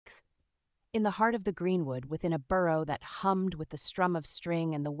In the heart of the greenwood, within a burrow that hummed with the strum of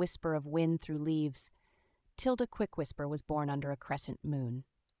string and the whisper of wind through leaves, Tilda Quickwhisper was born under a crescent moon.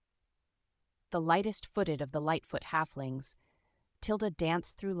 The lightest-footed of the Lightfoot halflings, Tilda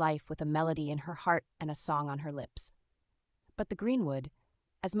danced through life with a melody in her heart and a song on her lips. But the greenwood,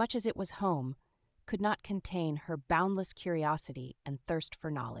 as much as it was home, could not contain her boundless curiosity and thirst for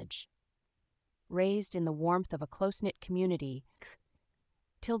knowledge. Raised in the warmth of a close-knit community,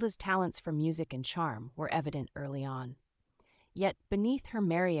 Tilda's talents for music and charm were evident early on. Yet beneath her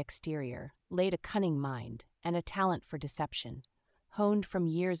merry exterior laid a cunning mind and a talent for deception, honed from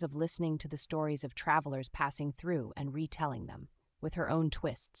years of listening to the stories of travelers passing through and retelling them, with her own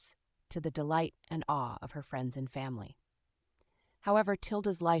twists, to the delight and awe of her friends and family. However,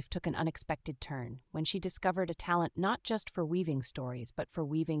 Tilda's life took an unexpected turn when she discovered a talent not just for weaving stories, but for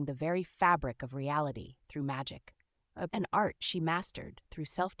weaving the very fabric of reality through magic, an art she mastered through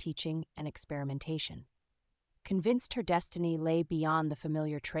self-teaching and experimentation. Convinced her destiny lay beyond the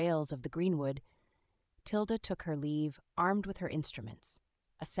familiar trails of the greenwood, Tilda took her leave armed with her instruments,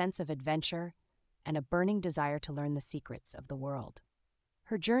 a sense of adventure, and a burning desire to learn the secrets of the world.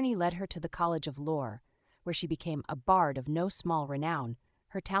 Her journey led her to the College of Lore, where she became a bard of no small renown,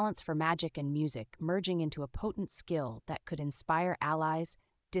 her talents for magic and music merging into a potent skill that could inspire allies,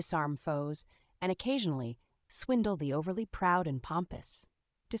 disarm foes, and occasionally swindle the overly proud and pompous.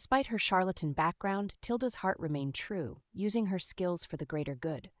 Despite her charlatan background, Tilda's heart remained true, using her skills for the greater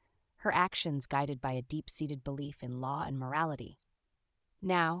good, her actions guided by a deep-seated belief in law and morality.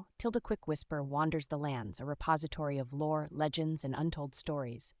 Now, Tilda Quickwhisper wanders the lands, a repository of lore, legends, and untold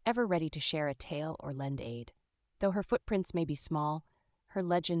stories, ever ready to share a tale or lend aid. Though her footprints may be small, her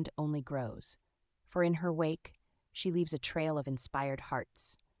legend only grows, for in her wake, she leaves a trail of inspired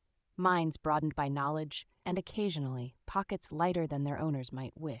hearts, minds broadened by knowledge, and occasionally pockets lighter than their owners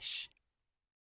might wish.